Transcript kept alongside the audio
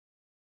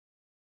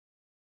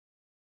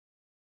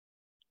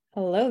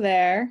Hello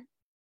there.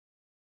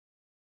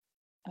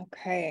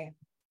 Okay.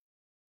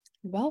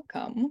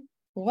 Welcome.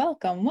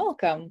 Welcome.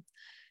 Welcome.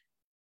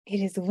 It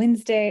is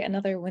Wednesday.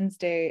 Another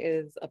Wednesday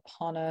is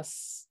upon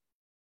us.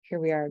 Here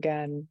we are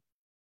again.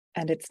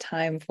 And it's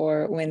time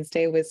for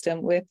Wednesday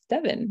Wisdom with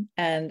Devin.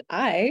 And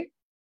I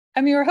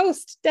am your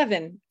host,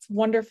 Devin. It's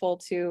wonderful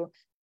to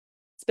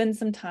spend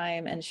some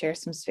time and share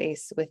some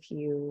space with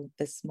you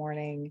this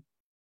morning,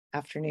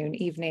 afternoon,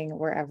 evening,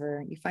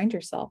 wherever you find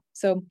yourself.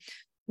 So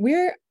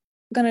we're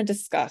going to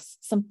discuss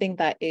something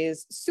that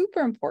is super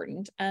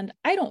important and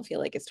I don't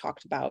feel like it's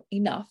talked about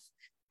enough.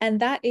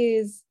 And that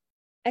is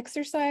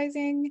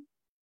exercising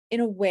in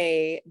a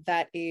way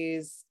that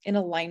is in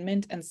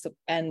alignment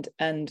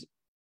and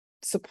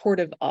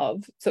supportive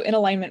of, so in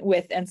alignment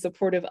with and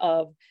supportive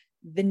of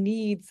the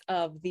needs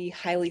of the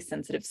highly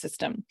sensitive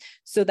system,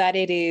 so that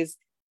it is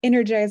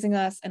energizing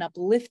us and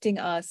uplifting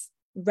us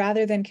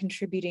rather than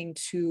contributing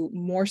to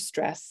more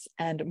stress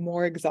and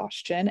more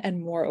exhaustion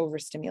and more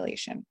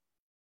overstimulation.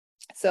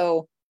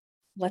 So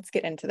let's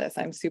get into this.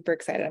 I'm super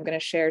excited. I'm going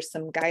to share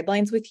some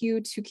guidelines with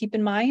you to keep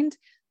in mind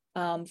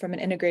from an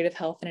integrative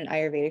health and an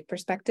Ayurvedic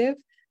perspective.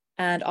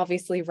 And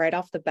obviously, right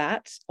off the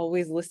bat,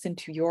 always listen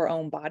to your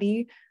own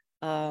body.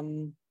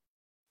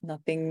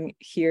 Nothing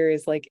here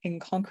is like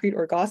in concrete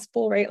or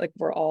gospel, right? Like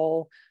we're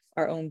all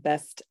our own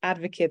best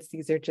advocates.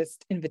 These are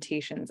just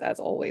invitations, as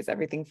always.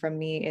 Everything from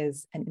me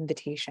is an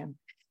invitation.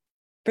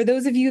 For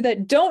those of you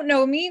that don't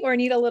know me or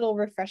need a little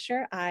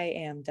refresher, I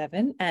am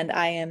Devin, and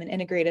I am an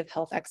integrative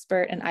health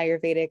expert, an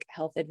Ayurvedic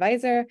health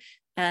advisor,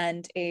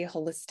 and a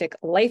holistic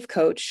life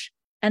coach,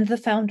 and the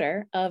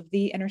founder of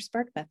the Inner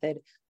Spark Method,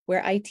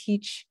 where I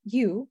teach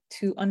you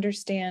to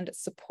understand,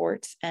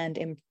 support, and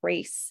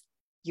embrace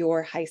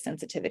your high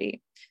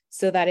sensitivity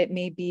so that it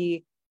may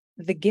be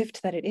the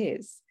gift that it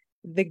is,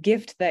 the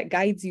gift that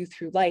guides you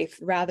through life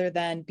rather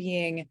than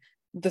being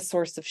the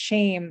source of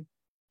shame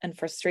and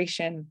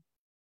frustration,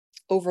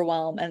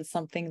 overwhelm, and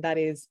something that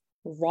is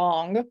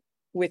wrong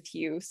with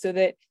you, so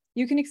that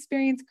you can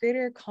experience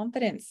greater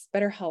confidence,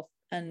 better health,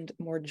 and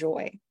more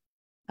joy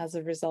as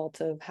a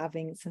result of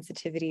having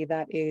sensitivity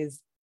that is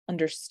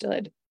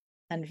understood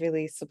and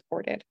really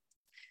supported.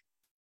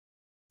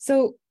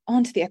 So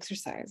on to the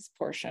exercise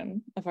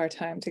portion of our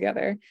time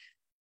together.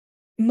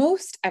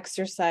 Most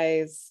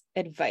exercise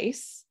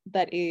advice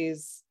that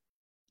is,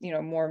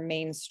 more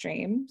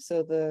mainstream,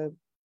 so the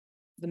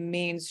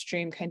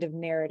mainstream kind of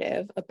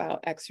narrative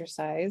about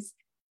exercise,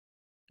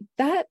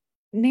 that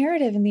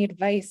narrative and the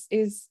advice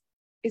is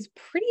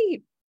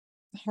pretty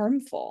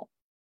harmful,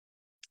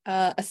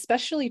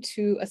 especially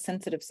to a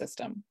sensitive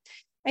system.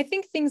 I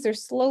think things are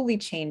slowly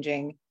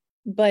changing,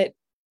 but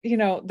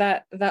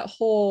that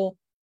whole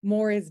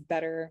more is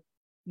better,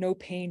 no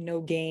pain,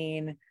 no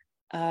gain,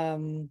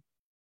 and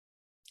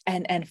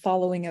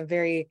following a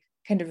very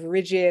kind of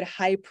rigid,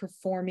 high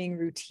performing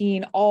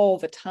routine all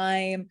the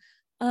time.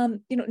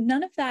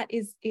 None of that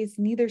is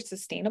neither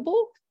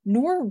sustainable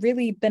nor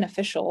really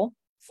beneficial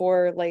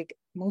for like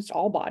most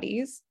all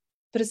bodies,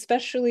 but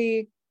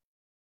especially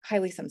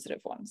highly sensitive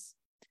ones.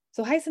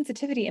 So high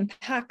sensitivity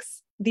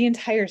impacts the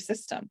entire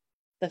system,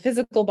 the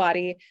physical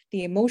body,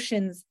 the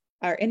emotions,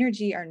 our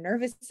energy, our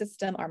nervous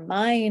system, our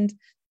mind,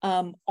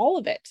 all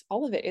of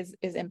it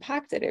is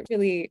impacted. It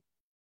really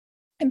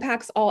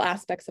impacts all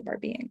aspects of our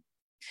being.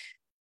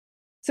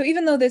 So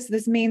even though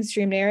this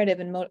mainstream narrative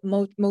and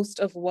most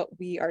of what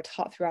we are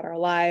taught throughout our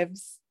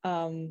lives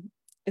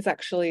is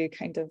actually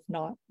kind of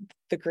not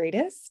the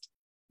greatest,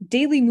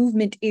 daily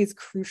movement is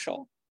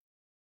crucial,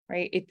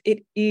 right?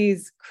 It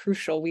is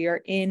crucial. We are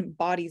in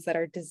bodies that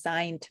are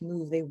designed to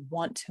move. They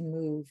want to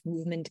move.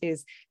 Movement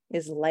is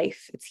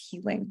life. It's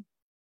healing.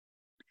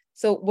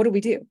 So what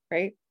do,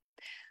 right?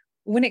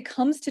 When it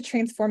comes to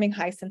transforming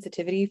high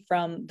sensitivity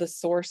from the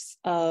source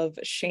of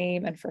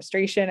shame and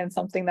frustration and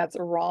something that's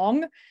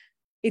wrong,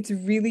 it's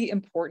really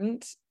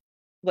important,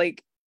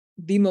 like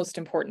the most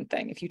important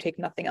thing, if you take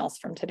nothing else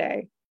from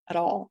today at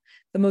all,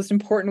 the most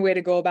important way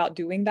to go about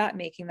doing that,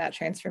 making that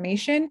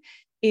transformation,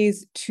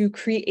 is to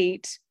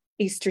create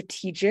a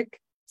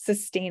strategic,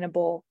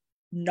 sustainable,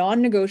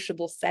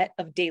 non-negotiable set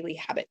of daily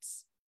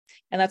habits.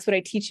 And that's what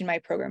I teach in my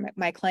program.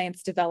 My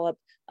clients develop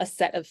a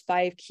set of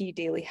 5 key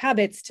daily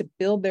habits to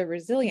build their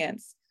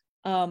resilience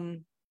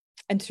and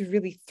to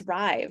really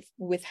thrive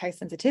with high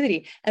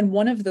sensitivity. And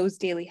one of those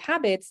daily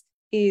habits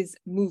is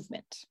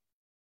movement.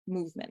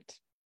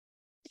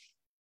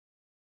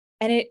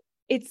 And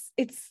it's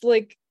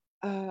like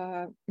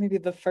maybe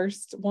the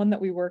first one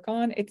that we work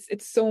on.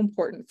 It's so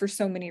important for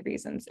so many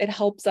reasons. It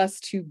helps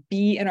us to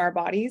be in our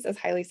bodies. As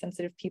highly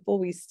sensitive people,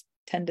 we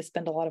tend to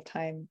spend a lot of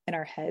time in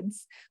our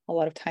heads, a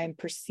lot of time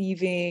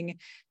perceiving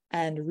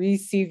and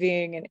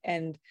receiving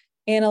and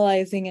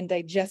analyzing and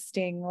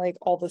digesting like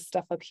all the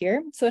stuff up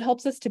here. So it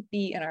helps us to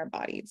be in our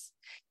bodies.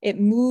 It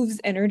moves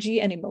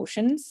energy and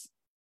emotions,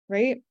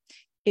 right?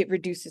 It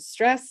reduces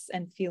stress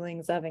and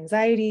feelings of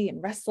anxiety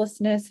and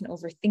restlessness and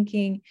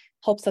overthinking,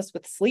 helps us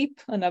with sleep,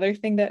 another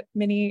thing that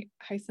many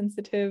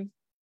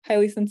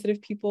highly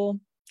sensitive people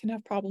can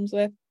have problems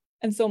with,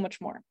 and so much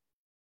more.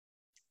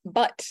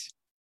 But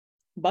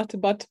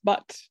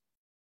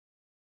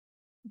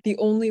the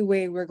only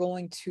way we're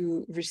going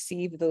to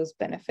receive those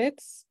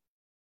benefits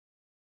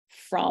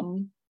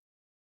from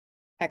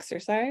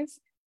exercise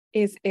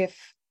is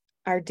if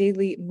our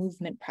daily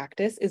movement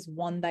practice is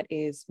one that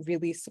is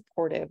really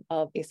supportive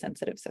of a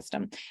sensitive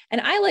system.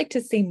 And I like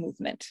to say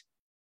movement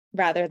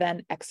rather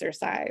than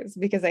exercise,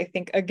 because I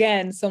think,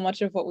 again, so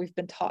much of what we've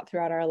been taught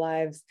throughout our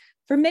lives,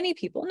 for many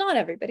people, not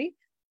everybody,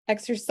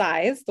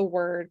 exercise, the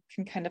word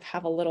can kind of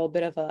have a little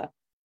bit of a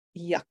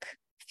yuck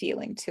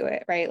feeling to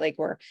it, right? Like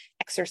we're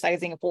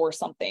exercising for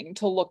something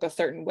to look a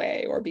certain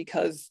way, or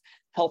because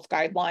health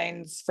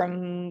guidelines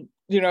from,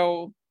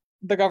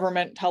 the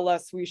government tell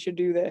us we should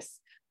do this.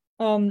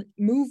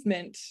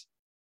 Movement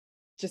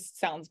just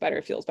sounds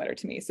better, feels better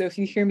to me. So if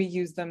you hear me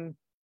use them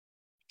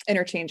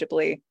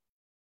interchangeably,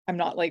 I'm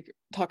not like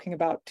talking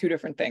about two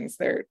different things.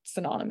 They're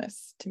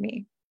synonymous to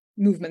me.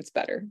 Movement's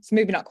better. So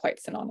maybe not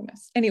quite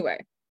synonymous.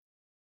 Anyway,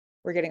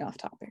 we're getting off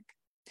topic.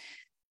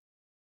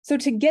 So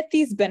to get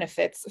these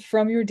benefits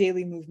from your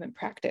daily movement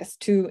practice,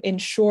 to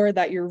ensure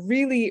that you're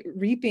really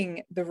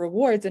reaping the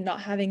rewards and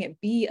not having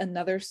it be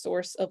another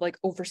source of like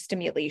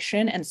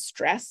overstimulation and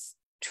stress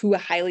to a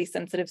highly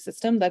sensitive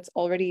system that's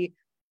already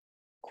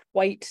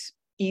quite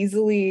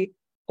easily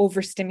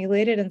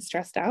overstimulated and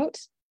stressed out,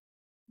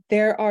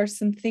 there are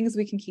some things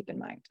we can keep in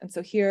mind. And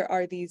so here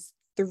are these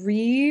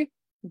 3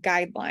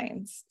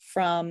 guidelines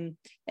from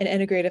an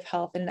integrative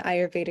health and an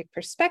Ayurvedic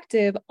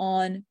perspective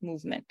on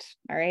movement.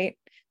 All right.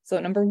 So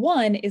number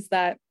 1 is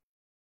that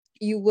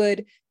you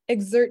would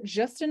exert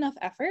just enough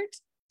effort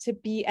to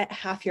be at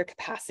half your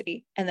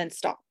capacity and then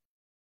stop.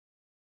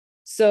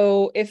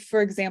 So if,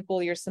 for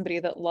example, you're somebody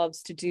that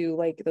loves to do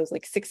like those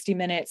like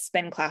 60-minute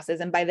spin classes,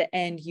 and by the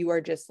end you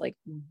are just like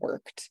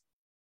worked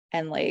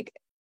and like,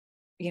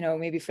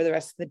 maybe for the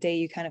rest of the day,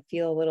 you kind of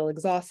feel a little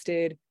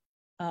exhausted.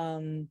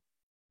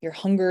 Your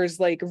hunger's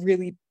like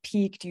really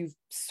peaked, you've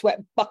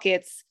sweat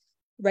buckets,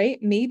 right?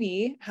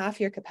 Maybe half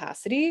your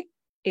capacity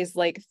is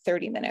like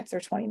 30 minutes or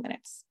 20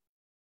 minutes.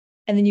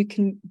 And then you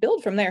can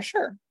build from there,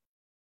 sure.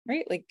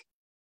 Right? Like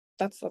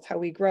that's how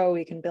we grow.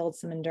 We can build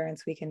some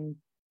endurance. We can,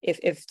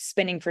 if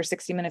spinning for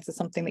 60 minutes is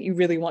something that you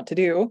really want to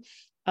do,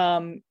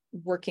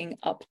 working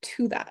up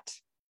to that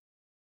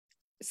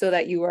so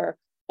that you are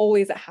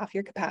always at half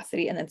your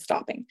capacity and then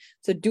stopping.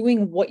 So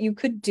doing what you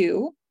could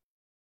do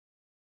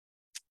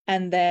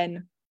and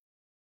then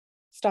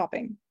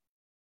stopping.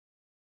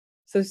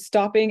 So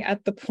stopping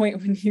at the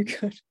point when you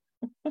could.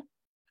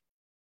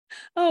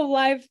 Oh,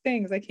 live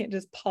things. I can't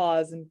just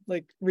pause and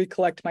like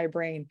recollect my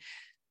brain.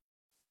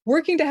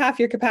 Working to half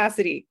your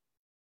capacity.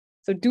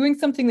 So doing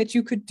something that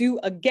you could do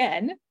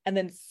again and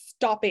then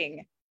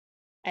stopping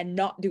and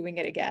not doing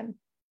it again.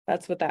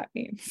 That's what that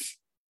means.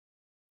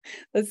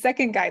 The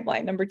second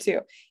guideline, number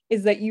 2,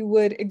 is that you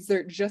would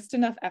exert just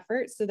enough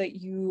effort so that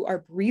you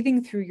are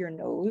breathing through your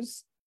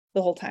nose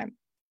the whole time.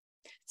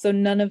 So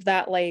none of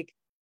that like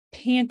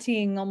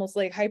panting, almost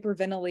like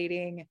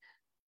hyperventilating,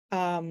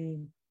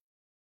 kind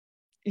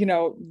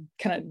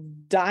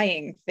of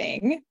dying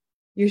thing.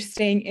 You're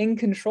staying in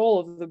control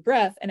of the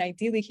breath and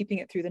ideally keeping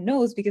it through the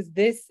nose, because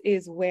this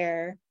is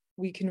where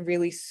we can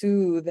really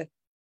soothe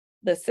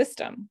the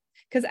system.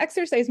 Because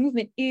exercise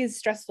movement is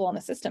stressful on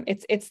the system.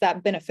 It's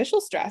that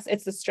beneficial stress.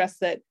 It's the stress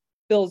that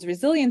builds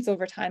resilience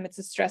over time. It's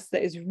a stress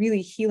that is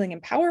really healing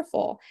and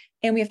powerful.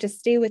 And we have to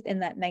stay within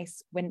that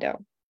nice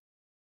window.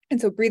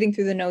 And so breathing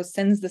through the nose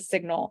sends the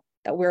signal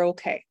that we're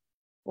okay.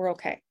 We're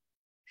okay.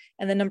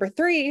 And then number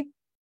 3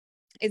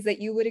 is that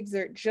you would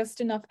exert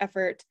just enough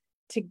effort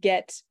to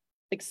get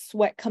like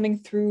sweat coming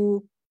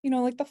through,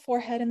 like the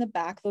forehead and the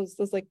back, those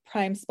like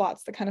prime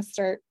spots that kind of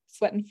start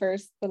sweating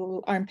first, the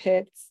little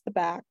armpits, the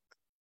back,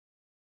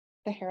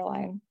 the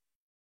hairline.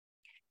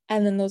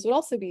 And then those would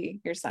also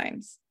be your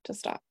signs to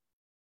stop.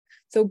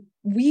 So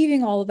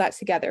weaving all of that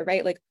together,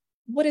 right? Like,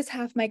 what is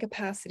half my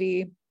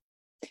capacity?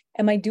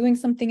 Am I doing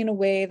something in a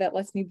way that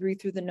lets me breathe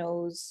through the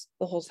nose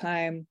the whole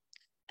time?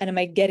 And am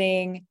I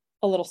getting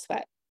a little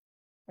sweat,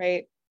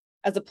 right?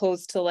 As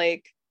opposed to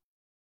like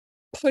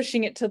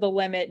pushing it to the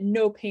limit,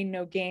 no pain,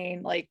 no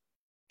gain, like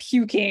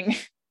puking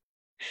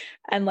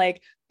and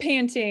like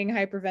panting,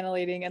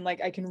 hyperventilating, and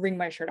like I can wring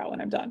my shirt out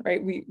when I'm done,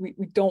 right? We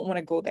don't want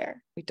to go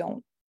there. We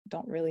don't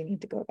really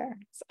need to go there.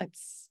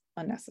 It's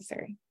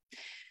unnecessary.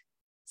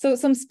 So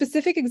some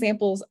specific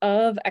examples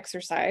of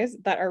exercise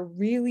that are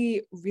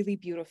really, really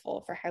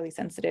beautiful for highly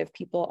sensitive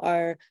people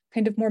are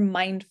kind of more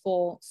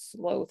mindful,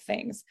 slow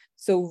things.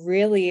 So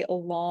really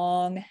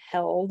long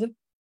held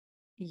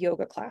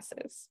yoga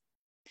classes.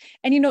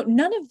 And,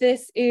 none of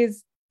this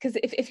is, because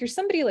if you're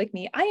somebody like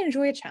me, I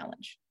enjoy a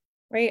challenge,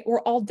 right?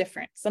 We're all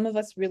different. Some of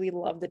us really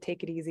love to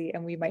take it easy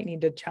and we might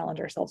need to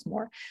challenge ourselves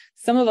more.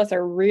 Some of us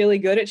are really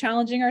good at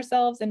challenging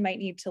ourselves and might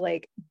need to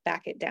like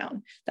back it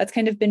down. That's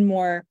kind of been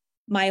more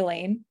my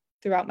lane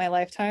throughout my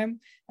lifetime.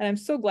 And I'm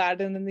so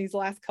glad. And in these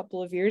last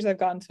couple of years, I've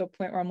gotten to a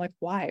point where I'm like,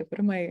 why? What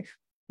am I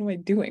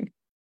doing?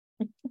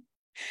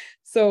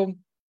 So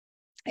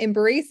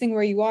embracing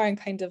where you are and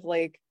kind of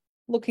like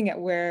looking at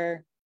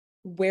where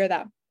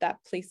that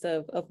place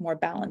of more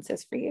balance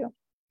is for you.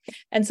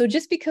 And so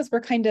just because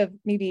we're kind of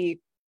maybe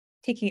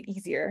taking it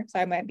easier, so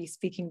I might be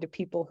speaking to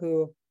people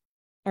who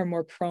are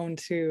more prone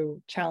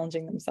to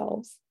challenging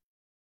themselves.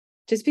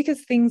 Just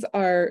because things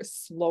are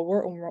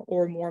slower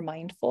or more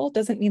mindful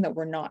doesn't mean that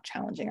we're not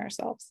challenging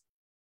ourselves.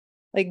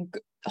 Like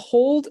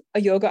hold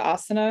a yoga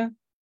asana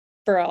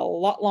for a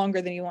lot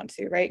longer than you want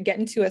to, right? Get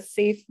into a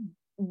safe,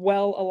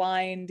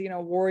 well-aligned,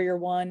 warrior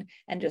one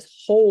and just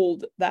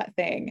hold that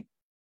thing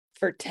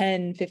for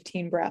 10,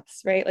 15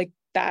 breaths, right? Like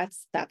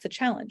that's a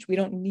challenge. We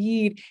don't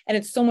need, and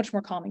it's so much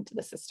more calming to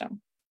the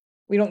system.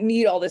 We don't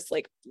need all this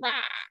like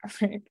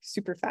right,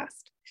 super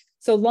fast.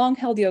 So long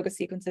held yoga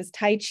sequences,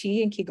 Tai Chi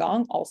and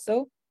Qigong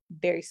also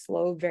very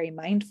slow, very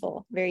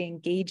mindful, very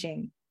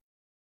engaging.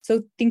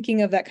 So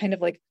thinking of that kind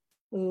of like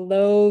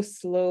low,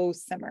 slow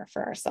simmer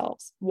for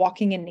ourselves,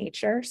 walking in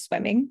nature,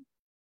 swimming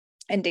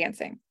and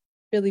dancing,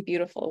 really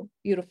beautiful,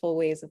 beautiful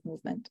ways of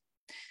movement.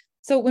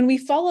 So when we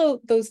follow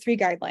those 3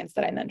 guidelines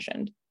that I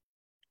mentioned,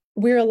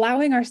 we're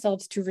allowing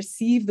ourselves to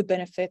receive the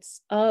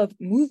benefits of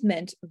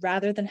movement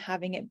rather than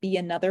having it be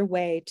another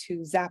way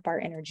to zap our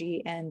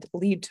energy and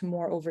lead to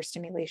more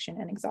overstimulation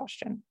and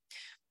exhaustion.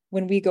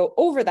 When we go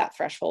over that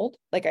threshold,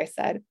 like I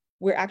said,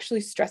 we're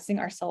actually stressing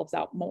ourselves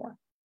out more.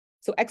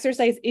 So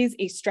exercise is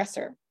a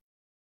stressor.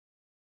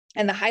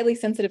 And the highly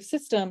sensitive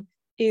system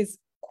is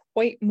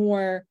quite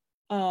more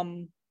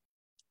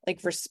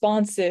like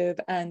responsive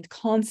and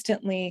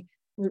constantly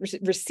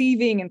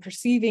receiving and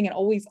perceiving and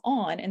always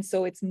on. And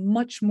so it's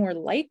much more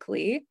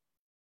likely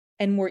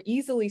and more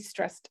easily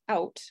stressed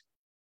out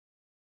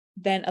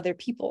than other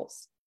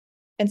people's.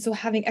 And so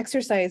having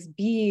exercise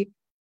be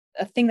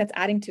a thing that's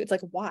adding to, it's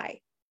like,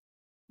 why?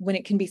 When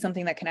it can be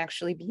something that can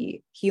actually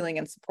be healing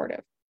and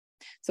supportive.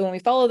 So when we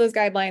follow those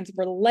guidelines,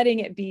 we're letting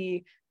it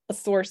be a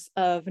source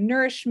of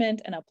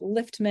nourishment and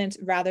upliftment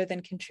rather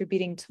than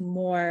contributing to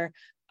more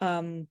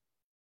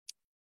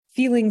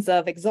feelings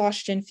of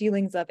exhaustion,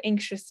 feelings of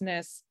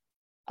anxiousness,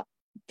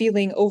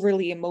 feeling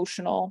overly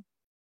emotional,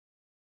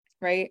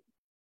 right?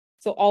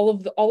 So all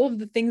of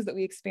the things that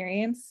we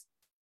experience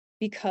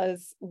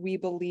because we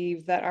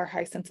believe that our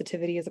high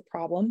sensitivity is a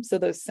problem. So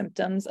those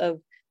symptoms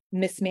of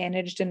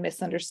mismanaged and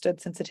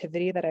misunderstood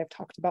sensitivity that I've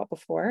talked about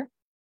before,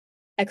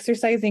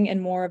 exercising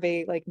in more of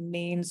a like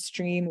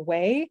mainstream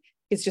way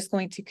is just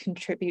going to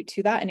contribute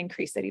to that and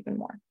increase it even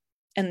more.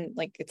 And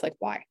like, it's like,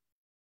 why?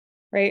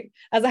 Right?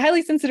 As a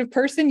highly sensitive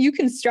person, you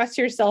can stress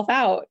yourself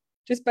out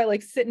just by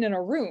like sitting in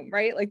a room,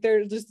 right? Like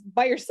they're just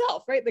by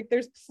yourself, right? Like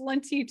there's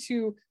plenty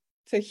to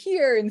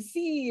hear and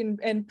see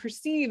and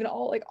perceive and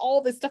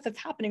all this stuff that's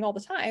happening all the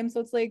time. So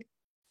it's like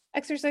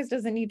exercise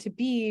doesn't need to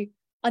be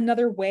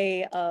another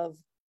way of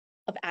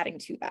adding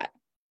to that.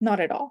 Not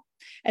at all.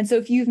 And so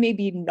if you've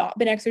maybe not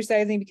been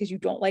exercising because you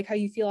don't like how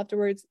you feel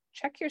afterwards,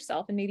 check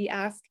yourself and maybe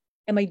ask,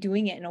 am I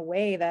doing it in a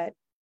way that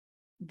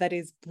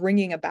is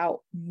bringing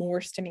about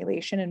more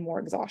stimulation and more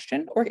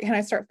exhaustion? Or can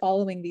I start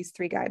following these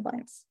 3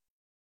 guidelines?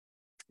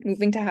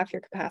 Moving to half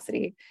your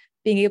capacity,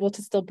 being able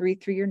to still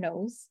breathe through your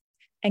nose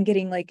and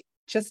getting like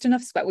just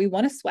enough sweat. We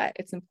want to sweat.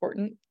 It's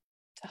important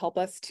to help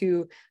us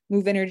to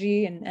move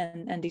energy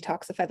and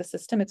detoxify the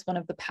system. It's one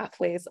of the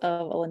pathways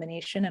of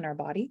elimination in our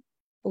body,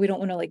 but we don't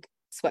want to like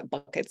sweat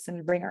buckets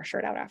and bring our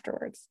shirt out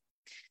afterwards.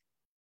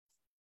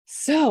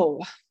 So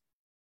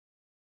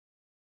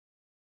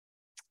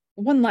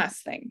one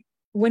last thing,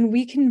 when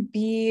we can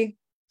be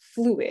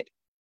fluid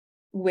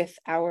with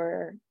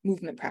our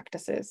movement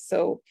practices.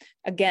 So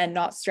again,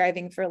 not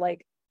striving for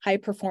like high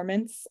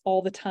performance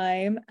all the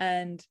time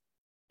and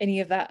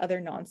any of that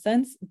other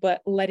nonsense,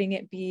 but letting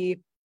it be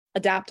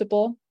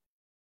adaptable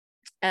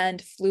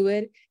and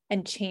fluid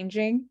and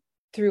changing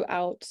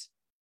throughout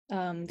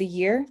the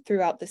year,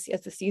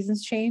 as the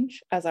seasons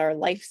change, as our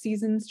life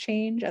seasons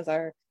change, as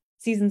our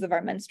seasons of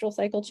our menstrual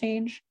cycle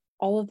change,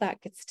 all of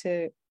that gets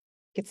to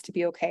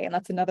be okay. And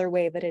that's another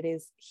way that it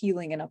is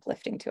healing and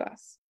uplifting to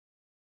us.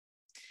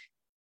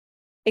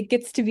 It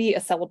gets to be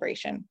a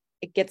celebration.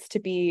 It gets to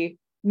be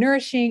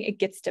nourishing. It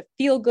gets to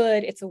feel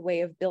good. It's a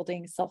way of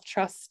building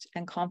self-trust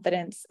and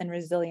confidence and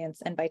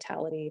resilience and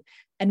vitality,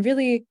 and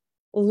really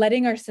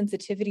letting our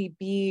sensitivity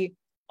be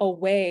a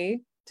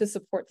way to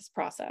support this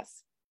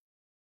process,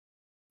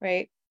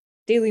 right?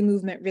 Daily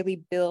movement really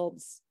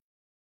builds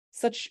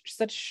such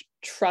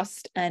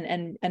trust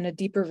and a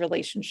deeper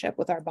relationship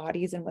with our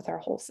bodies and with our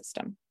whole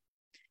system.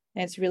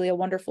 And it's really a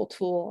wonderful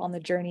tool on the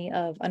journey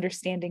of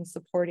understanding,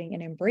 supporting,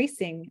 and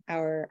embracing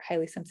our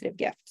highly sensitive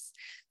gifts.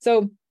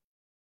 So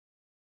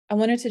I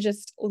wanted to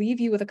just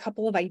leave you with a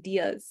couple of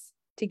ideas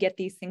to get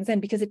these things in,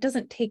 because it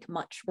doesn't take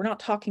much. We're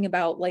not talking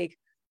about like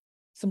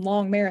some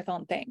long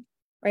marathon thing,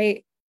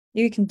 right?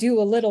 You can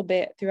do a little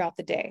bit throughout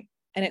the day,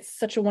 and it's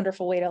such a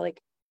wonderful way to like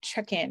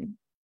check in.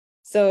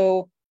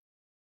 So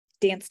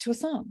dance to a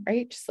song,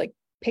 right? Just like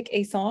pick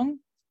a song,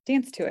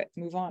 dance to it,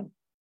 move on.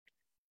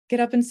 Get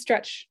up and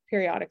stretch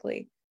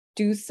periodically.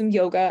 Do some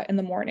yoga in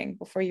the morning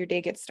before your day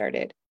gets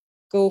started.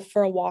 Go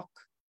for a walk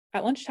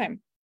at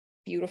lunchtime.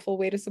 Beautiful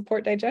way to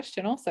support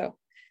digestion also.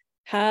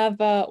 Have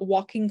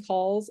walking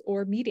calls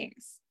or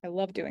meetings. I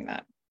love doing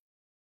that.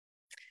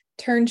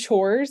 turn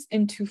chores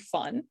into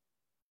fun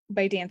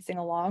by dancing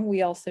along.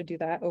 We also do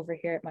that over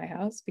here at my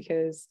house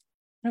because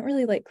I don't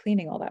really like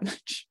cleaning all that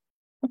much.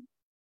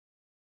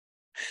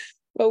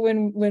 But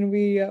when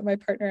we, my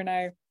partner and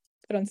I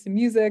put on some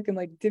music and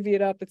like divvy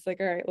it up, it's like,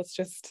 all right,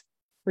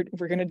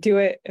 we're going to do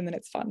it. And then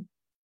it's fun.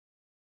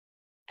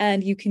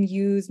 And you can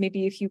use,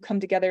 maybe if you come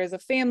together as a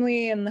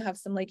family and have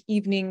some like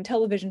evening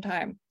television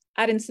time,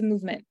 add in some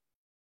movement,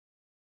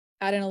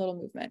 add in a little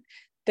movement.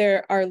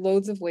 There are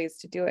loads of ways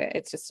to do it.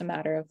 It's just a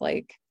matter of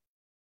like,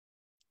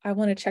 I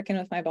want to check in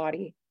with my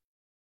body.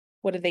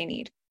 What do they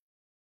need?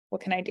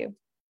 What can I do?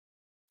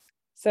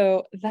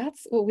 So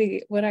that's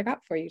what I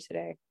got for you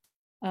today.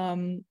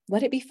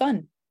 Let it be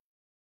fun.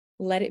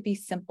 Let it be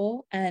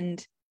simple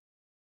and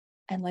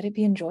let it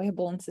be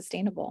enjoyable and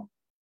sustainable.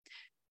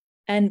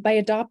 And by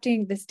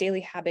adopting this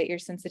daily habit, your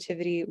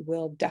sensitivity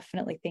will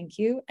definitely thank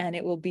you, and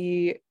it will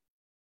be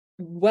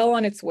well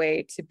on its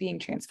way to being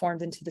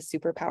transformed into the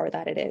superpower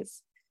that it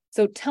is.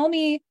 So tell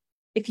me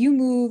if you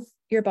move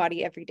your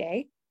body every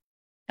day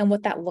and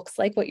what that looks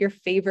like, what your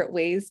favorite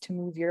ways to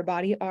move your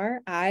body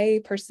are.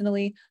 I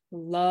personally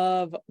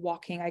love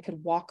walking. I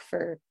could walk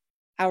for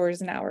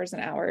hours and hours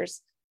and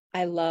hours.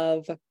 I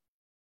love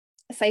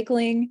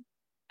cycling.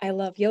 I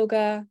love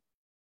yoga.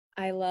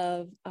 I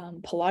love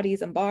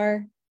Pilates and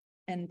bar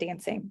and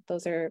dancing.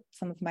 Those are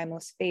some of my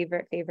most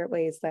favorite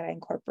ways that I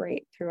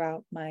incorporate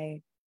throughout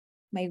my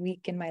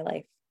week and my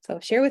life. So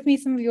share with me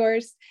some of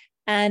yours.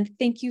 And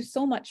thank you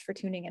so much for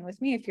tuning in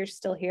with me. If you're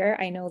still here,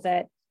 I know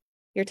that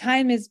your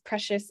time is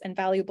precious and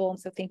valuable. And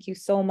so thank you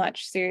so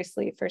much,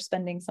 seriously, for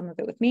spending some of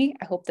it with me.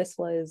 I hope this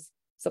was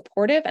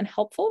supportive and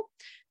helpful.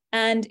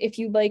 And if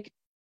you'd like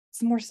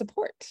some more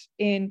support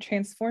in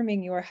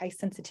transforming your high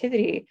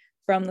sensitivity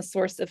from the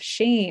source of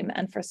shame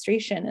and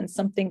frustration and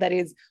something that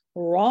is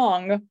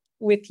wrong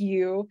with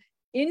you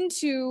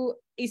into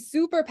a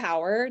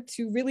superpower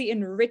to really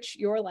enrich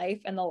your life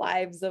and the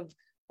lives of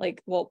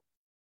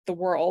the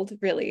world,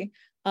 really,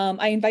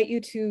 I invite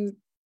you to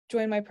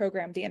join my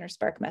program, The Inner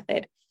Spark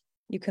Method.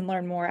 You can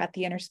learn more at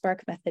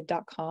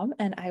theinnersparkmethod.com,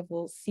 and I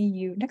will see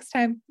you next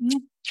time.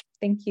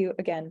 Thank you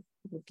again.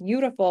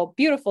 Beautiful,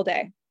 beautiful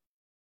day.